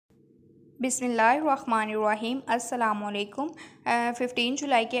बिस्मिल्लाहिर्रहमानिर्रहीम अस्सलामुअलैकुम। 15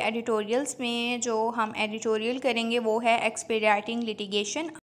 जुलाई के एडिटोरियल्स में जो हम एडिटोरियल करेंगे वो है एक्सपीडाइटिंग लिटिगेशन।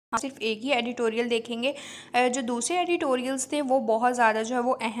 हम सिर्फ एक ही एडिटोरियल देखेंगे। जो दूसरे एडिटोरियल्स थे वो बहुत ज़्यादा जो है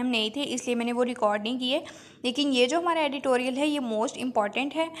वो अहम नहीं थे, इसलिए मैंने वो रिकॉर्ड नहीं किए। लेकिन ये जो हमारा एडिटोरियल है ये मोस्ट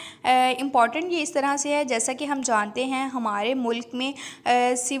इम्पॉर्टेंट है। इम्पॉर्टेंट ये इस तरह से है, जैसा कि हम जानते हैं हमारे मुल्क में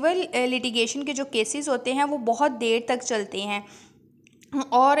सिविल लिटिगेशन के जो केसेस होते हैं वो बहुत देर तक चलते हैं।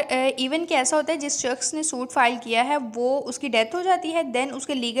 और इवन कि ऐसा होता है जिस शख्स ने सूट फाइल किया है वो उसकी डेथ हो जाती है, देन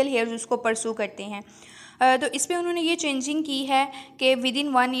उसके लीगल हेयर्स उसको परसू करते हैं। तो इस पर उन्होंने ये चेंजिंग की है कि विद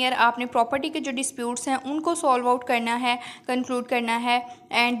इन 1 ईयर आपने प्रॉपर्टी के जो डिस्प्यूट्स हैं उनको सॉल्व आउट करना है, कंक्लूड करना है।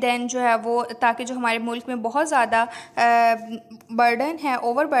 एंड देन जो है वो, ताकि जो हमारे मुल्क में बहुत ज़्यादा बर्डन है,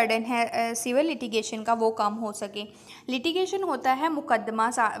 ओवर बर्डन है सिविल लिटिगेशन का, वो कम हो सके। लिटिगेशन होता है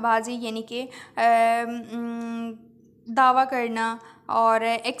मुकदमाबाजी, यानी कि दावा करना, और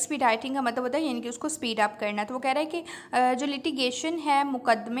एक्सपीडाइटिंग का मतलब होता है यानी कि उसको स्पीड अप करना। तो वो कह रहा है कि जो लिटिगेशन है,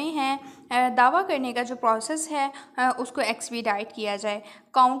 मुकदमे हैं, दावा करने का जो प्रोसेस है उसको एक्सपीडाइट किया जाए।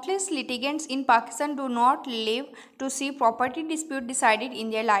 Countless litigants in Pakistan do not live to C property dispute decided in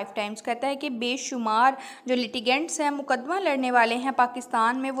their life times. कहता है कि बेशुमार जो लिटिगेंट्स हैं, मुकदमा लड़ने वाले हैं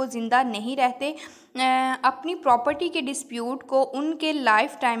पाकिस्तान में, वो ज़िंदा नहीं रहते अपनी प्रॉपर्टी के डिस्प्यूट को उनके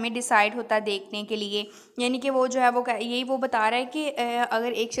लाइफ टाइम में डिसाइड होता देखने के लिए। यानी कि वो जो है वो यही वो बता रहा है कि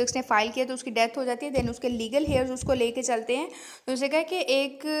अगर एक शख्स ने फ़ाइल किया तो उसकी डेथ हो जाती है, देन उसके लीगल हेयर्स उसको लेके चलते हैं। तो उसे कहा कि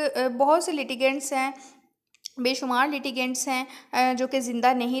एक बहुत से लिटिगेंट्स हैं, बेशुमार लिटिगेंट्स हैं जो कि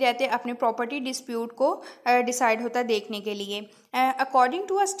ज़िंदा नहीं रहते अपने प्रॉपर्टी डिस्प्यूट को डिसाइड होता देखने के लिए। According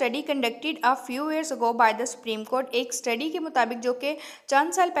to a study conducted a few years ago by the supreme court, एक स्टडी के मुताबिक जो कि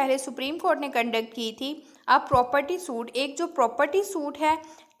चंद साल पहले सुप्रीम कोर्ट ने कंडक्ट की थी, अब प्रॉपर्टी सूट, एक जो प्रॉपर्टी सूट है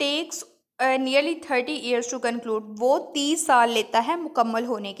takes nearly 30 years to conclude, वो 30 साल लेता है मुकम्मल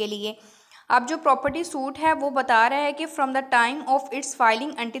होने के लिए। अब जो प्रॉपर्टी सूट है वो बता रहा है कि from the time of its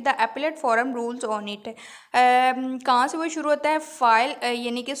filing until the appellate forum rules on it, कहाँ से वो शुरू होता है फाइल,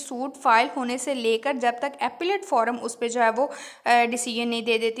 यानी कि सूट फाइल होने से लेकर जब तक अपीलेट फॉरम उस पर जो है वो डिसीजन नहीं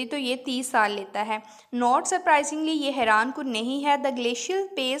दे देती, तो ये 30 साल लेता है। नॉट सरप्राइजिंगली, ये हैरान कुन नहीं है, the glacial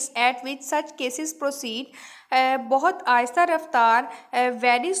pace eight which such cases proceed, बहुत आहिस्ता रफ्तार,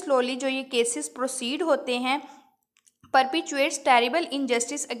 वेरी स्लोली जो ये केसेस प्रोसीड होते हैं, परपिचुएट्स terrible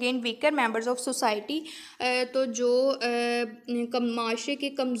injustice against weaker members of society. तो जो माशरे के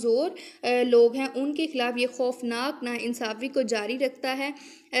कमज़ोर लोग हैं उनके खिलाफ ये खौफनाक नाइंसाफ़ी को जारी रखता है,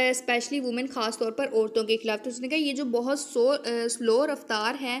 स्पेशली वुमेन, ख़ास तौर पर औरतों के खिलाफ। तो उसने कहा ये जो बहुत स्लो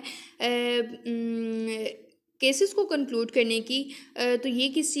रफ्तार है केसेस को कंक्लूड करने की, तो ये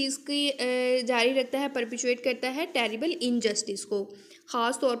किस चीज़ की जारी रखता है, परपिचुएट करता है टेरिबल इनजस्टिस को,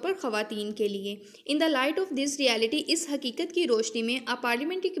 ख़ास तौर पर ख़वातीन के लिए। In the light of this reality, इस हकीकत की रोशनी में, a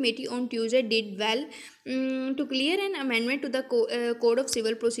parliamentary committee on Tuesday did well to clear an amendment to the code of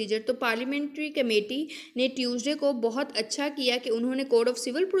civil procedure. तो पार्लियामेंट्री कमेटी ने ट्यूसडे को बहुत अच्छा किया कि उन्होंने कोड ऑफ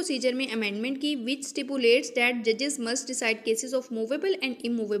सिविल प्रोसीजर में अमेंडमेंट की, विच स्टिपुलेट्स दैट जजेस must decide cases of movable and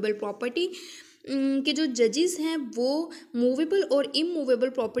immovable property, कि जो जजेस हैं वो मूवेबल और इमूवेबल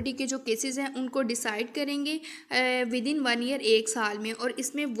प्रॉपर्टी के जो केसेस हैं उनको डिसाइड करेंगे विद इन 1 ईयर, 1 साल में। और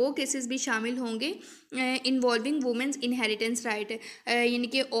इसमें वो केसेस भी शामिल होंगे इन्वॉल्विंग वुमेन्स इनहेरिटेंस राइट, यानी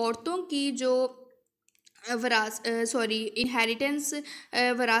कि औरतों की जो इनहेरिटेंस,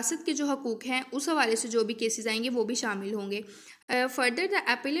 वरासत के जो हकूक़ हैं उस हवाले से जो भी केसेस आएंगे वो भी शामिल होंगे। Further the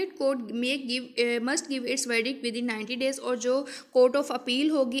appellate court must give its verdict with in 90 days, और जो कोर्ट ऑफ अपील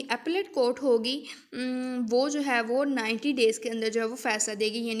होगी, अपीलेट कोर्ट होगी, वो जो है वो 90 डेज़ के अंदर जो है वो फैसला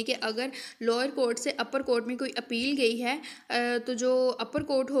देगी। यानी कि अगर लोअर कोर्ट से अपर कोर्ट में कोई अपील गई है तो जो अपर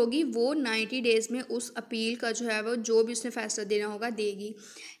कोर्ट होगी वो 90 डेज़ में उस अपील का जो है वो जो भी उसने फैसला देना होगा देगी।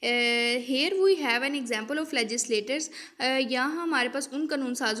 Here we have an example of legislators, यहाँ हमारे पास उन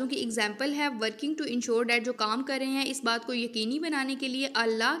कानून साजों की एग्जाम्पल है, वर्किंग टू इंश्योर डैट, जो काम कर रहे हैं इस बात को यकीनी बनाने के लिए, a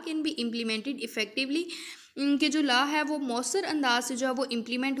law can be implemented effectively, कि जो लॉ है वो मौसर अंदाज से जो है वो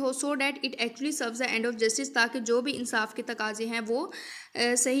इम्प्लीमेंट हो, so that it actually serves the end of justice, ताकि जो भी इंसाफ के तकाजे हैं वो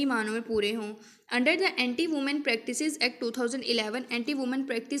सही मानों में पूरे हों। Under the anti women practices act 2011, anti women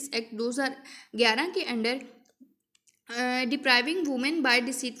practice act 2011 के under, depriving women by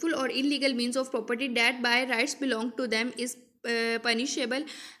deceitful or illegal means of property that by rights belong to them is punishable.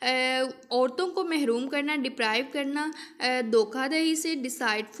 औरतों को महरूम करना, डिप्राइव करना धोखाधड़ी से,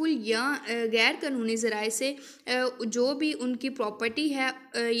 डिसाइडफुल या गैर कानूनी ज़राए से जो भी उनकी प्रॉपर्टी है,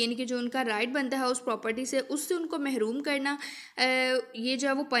 यानी कि जो उनका राइट बनता है उस प्रॉपर्टी से, उससे उनको महरूम करना, ये जो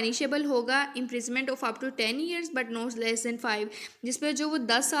है वो पनिशेबल होगा, imprisonment of up to 10 years but not less than 5, जिसमें जो वो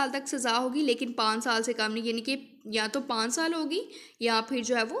 10 साल तक सज़ा होगी लेकिन 5 साल से कम नहीं, यानी कि या तो 5 साल होगी या फिर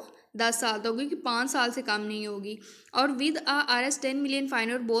जो है वो 10 साल तक होगी, कि 5 साल से कम नहीं होगी। और विद RS 10 मिलियन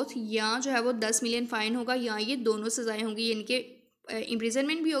फाइन और बोथ, या जो है वो 10 मिलियन फाइन होगा, या ये दोनों सज़ाएँ होंगी, यानी कि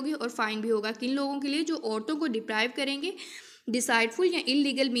इम्प्रिजनमेंट भी होगी और फाइन भी होगा। किन लोगों के लिए? जो औरतों को डिप्राइव करेंगे डिसाइडफुल या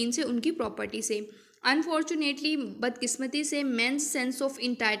इलीगल मीन से उनकी प्रॉपर्टी से। अनफॉर्चुनेटली, बदकिस्मती से, मेंस सेंस ऑफ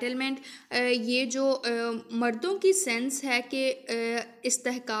इंटाइटलमेंट, ये जो मर्दों की सेंस है कि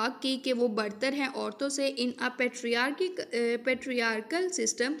इस्तेहकाक की, कि वो बरतर हैं औरतों से, इन अ पेट्रियार्कल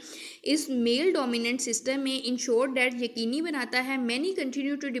सिस्टम, इस मेल डोमिनेंट सिस्टम में, इंश्योर डैट यकीनी बनाता है many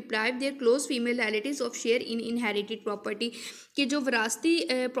continue to deprive there close female relatives of share in inherited property, कि जो विरासती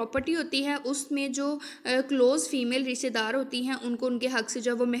प्रॉपर्टी होती है उसमें जो क्लोज फीमेल रिश्तेदार होती हैं उनको उनके हक से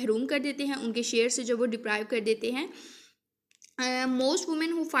जब वो महरूम कर देते हैं, उनके शेयर से जब वो डिप्राइव कर देते हैं। Most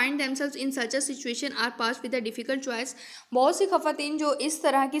women who find themselves in such a situation are passed with a difficult choice, बहुत सी ख़वातीन जो इस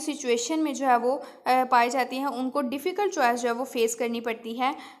तरह की सिचुएशन में जो है वो पाई जाती हैं, उनको डिफ़िकल्ट चॉइस जो है वो फेस करनी पड़ती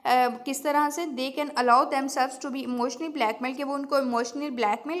है। किस तरह से? They can allow themselves to be emotionally blackmail, कि वो उनको इमोशनली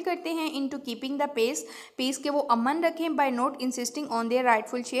ब्लैकमेल करते हैं, इन टू कीपिंग द पीस के वो अमन रखें, bye not insisting on their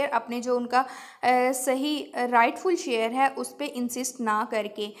rightful share, अपने जो उनका सही राइटफुल शेयर है उस पर इंसिस्ट ना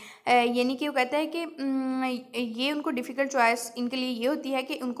करके। यानी कि वो कहता है कि ये उनको डिफ़िकल्ट चॉइस इनके लिए ये होती है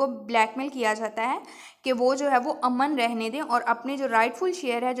कि उनको ब्लैकमेल किया जाता है कि वो जो है वो अमन रहने दें और अपने जो राइटफुल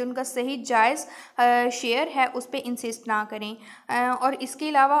शेयर है, जो उनका सही जायज़ शेयर है, उस पर इंसिस्ट ना करें। और इसके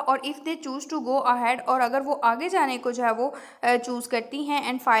अलावा, और if they choose to go ahead, और अगर वो आगे जाने को जो है वो चूज़ करती हैं,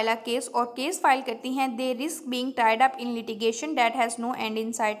 एंड फाइल अ केस, और केस फाइल करती हैं, दे risk being tied up in litigation that has no and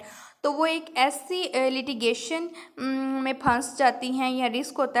in site, तो वो एक ऐसी लिटिगेशन में फंस जाती हैं, या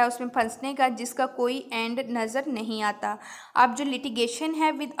रिस्क होता है उसमें फंसने का जिसका कोई एंड नज़र नहीं आता। अब जो लिटिगेशन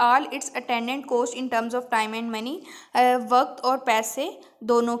है with all it's attendant cost in terms of time and money, वक्त और पैसे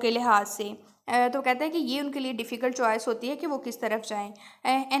दोनों के लिहाज से, तो कहता है कि ये उनके लिए डिफ़िकल्ट चॉइस होती है कि वो किस तरफ जाएं।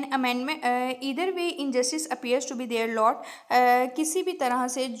 An amendment either way injustice appears to be there lot, किसी भी तरह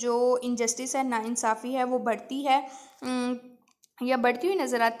से जो इनजस्टिस है, नाइंसाफ़ी है, वो बढ़ती है या बढ़ती हुई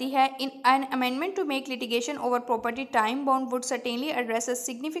नजर आती है। In an amendment to make litigation over property time bound would certainly address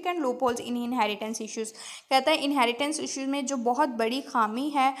significant loop holes in inheritance issues, कहता है इनहेरिटेंस इश्यूज़ में जो बहुत बड़ी खामी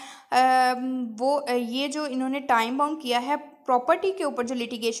है वो ये जो इन्होंने टाइम बाउंड किया है प्रॉपर्टी के ऊपर, जो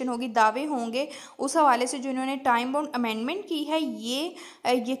लिटिगेशन होगी, दावे होंगे, उस हवाले से जो इन्होंने टाइम बाउंड अमेंडमेंट की है, ये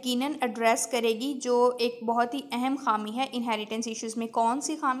यकीनन एड्रेस करेगी जो एक बहुत ही अहम खामी है इनहेरिटेंस इश्यूज़ में। कौन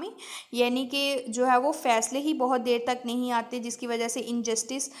सी खामी? यानी कि जो है वो फ़ैसले ही बहुत देर तक नहीं आते, जिसकी वजह से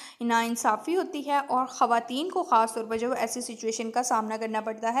इनजस्टिस, नाइंसाफ़ी होती है, और ख़वातीन को ख़ास तौर पर जो ऐसी सिचुएशन का सामना करना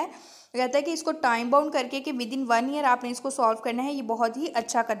पड़ता है। कहता है कि इसको टाइम बाउंड करके कि विद इन 1 ईयर आपने इसको सॉल्व करना है, ये बहुत ही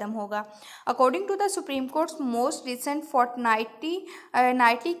अच्छा कदम होगा। According to the supreme courts most recent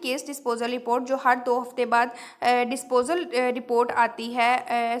Knightley case disposal report, जो हर 2 हफ्ते बाद डिस्पोजल रिपोर्ट आती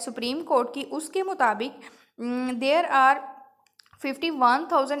है सुप्रीम कोर्ट की, उसके मुताबिक there are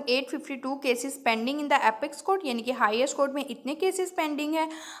 51,852 cases pending in the apex court, यानी कि हाईएस्ट कोर्ट में इतने केसेस पेंडिंग है,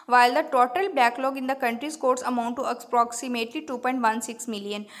 while the total backlog in the countries courts amount to approximately 2.16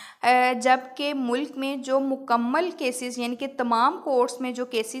 million, जबकि मुल्क में जो मुकम्मल केसेस यानी कि तमाम कोर्ट्स में जो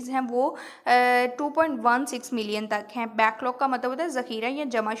केसेस हैं वो 2.16 मिलियन तक हैं। बैकलॉग का मतलब होता है ज़ख़ीरा या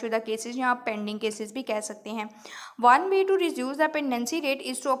जमाशुदा केसेस, या आप पेंडिंग केसेस भी कह सकते हैं। One way to reduce the pendency rate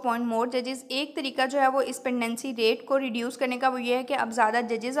is to appoint मोर जजेस, एक तरीका जो है वो इस पेंडेंसी रेट को रिड्यूस करने का वो ये है कि अब ज़्यादा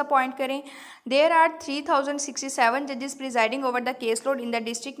जजेस अपॉइंट करें। देयर आर 3067 जजेस presiding over the case load in the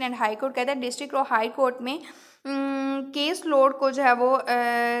district and high court, कहता है डिस्ट्रिक्ट और हाई कोर्ट में केस लोड को जो है वो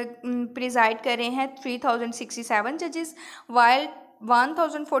प्रिजाइड कर रहे हैं 3067 जजेस, while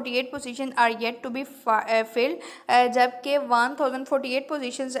 1048 position are yet to be filled, जबकि 1048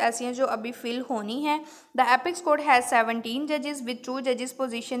 पोजीशंस ऐसी हैं जो अभी फिल होनी हैं। द एपिक्स कोर्ट हैज़ 17 जजेस विद 2 जजेस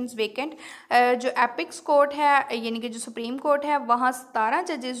पोजीशंस वेकेंट, जो एपिक्स कोर्ट है यानी कि जो सुप्रीम कोर्ट है वहाँ 17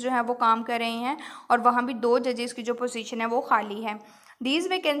 जजेस जो हैं वो काम कर रहे हैं, और वहाँ भी 2 जजेस की जो पोजीशन है वो खाली है। These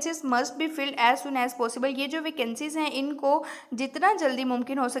vacancies must be filled as soon as possible, ये जो वैकेंसीज हैं इनको जितना जल्दी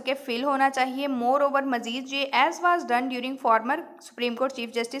मुमकिन हो सके फिल होना चाहिए। मोर ओवर मजीद ये as was done during former supreme court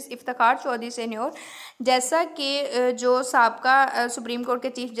chief justice Iftikhar Chaudhary senior, जैसा कि जो साबका सुप्रीम कोर्ट के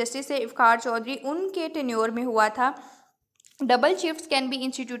चीफ जस्टिस है इफ्तिखार चौधरी, उनके टेन्योर में हुआ था। Double shifts can be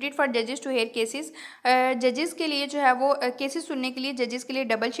instituted for जजेस टू हेयर केसेस, जजेस के लिए जो है वो केसेस सुनने के लिए जजेस के लिए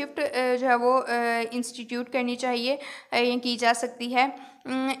डबल शिफ्ट जो है वो इंस्टीट्यूट करनी चाहिए या की जा सकती है।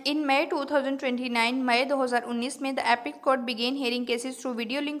 इन मई 2029 मई 2019 में the epic court begin hearing cases through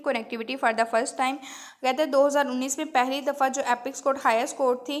video link connectivity for the first time, कहते हैं 2019 में पहली दफ़ा जो एपिक्स कोर्ट हाईएस्ट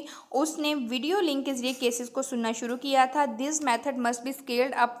कोर्ट थी उसने वीडियो लिंक के जरिए केसेस को सुनना शुरू किया था। This method must be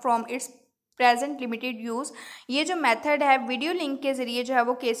scaled up from its present limited use. ये जो मेथड है वीडियो लिंक के ज़रिए जो है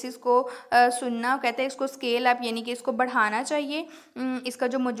वो केसेस को सुनना कहते हैं, इसको स्केल अप यानी कि इसको बढ़ाना चाहिए। इसका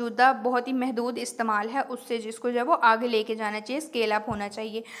जो मौजूदा बहुत ही महदूद इस्तेमाल है उससे जिसको जो है वो आगे लेके जाना चाहिए, स्केल अप होना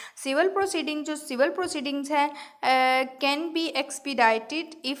चाहिए। सिविल प्रोसीडिंग, जो सिविल प्रोसीडिंग्स है can be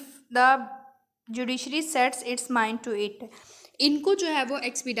एक्सपीडाइटेड if the judiciary sets it's mind to it. इनको जो है वो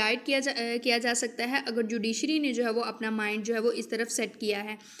एक्सपीडाइट किया जा सकता है अगर जुडिशरी ने जो है वो अपना माइंड जो है वो इस तरफ सेट किया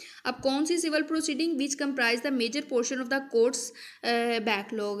है। अब कौन सी civil proceeding which comprise the major portion of the courts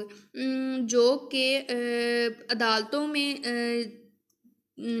backlog, जो कि अदालतों में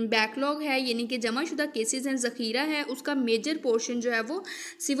बैकलॉग है यानी कि जमाशुदा केसेस हैं, ज़ख़ीरा है, उसका मेजर पोर्शन जो है वो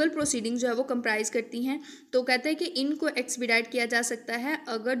सिविल प्रोसीडिंग जो है वो कंप्राइज करती हैं। तो कहते हैं कि इनको एक्सपीडाइट किया जा सकता है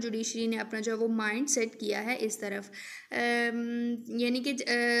अगर जुडिशरी ने अपना जो है वो माइंड सेट किया है इस तरफ। यानी कि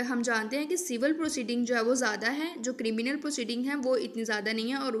हम जानते हैं कि सिविल प्रोसीडिंग जो है वो ज़्यादा है, जो क्रिमिनल प्रोसीडिंग है वो इतनी ज़्यादा नहीं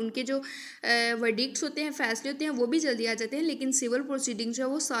है, और उनके जो वर्डिक्ट्स होते हैं, फैसले होते हैं, वो भी जल्दी आ जाते हैं। लेकिन सिविल प्रोसीडिंग जो है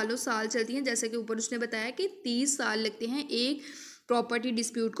वो सालों साल चलती हैं, जैसा कि ऊपर उसने बताया कि 30 साल लगते हैं एक प्रॉपर्टी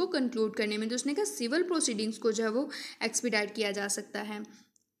डिस्प्यूट को कंक्लूड करने में। तो उसने कहा सिविल प्रोसीडिंग्स को जो है वो एक्सपीडाइट किया जा सकता है।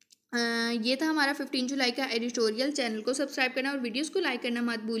 ये था हमारा 15 जुलाई का एडिटोरियल। चैनल को सब्सक्राइब करना और वीडियोस को लाइक करना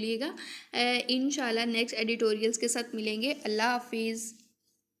मत भूलिएगा। इंशाल्लाह नेक्स्ट एडिटोरियल्स के साथ मिलेंगे। अल्लाह हाफिज़।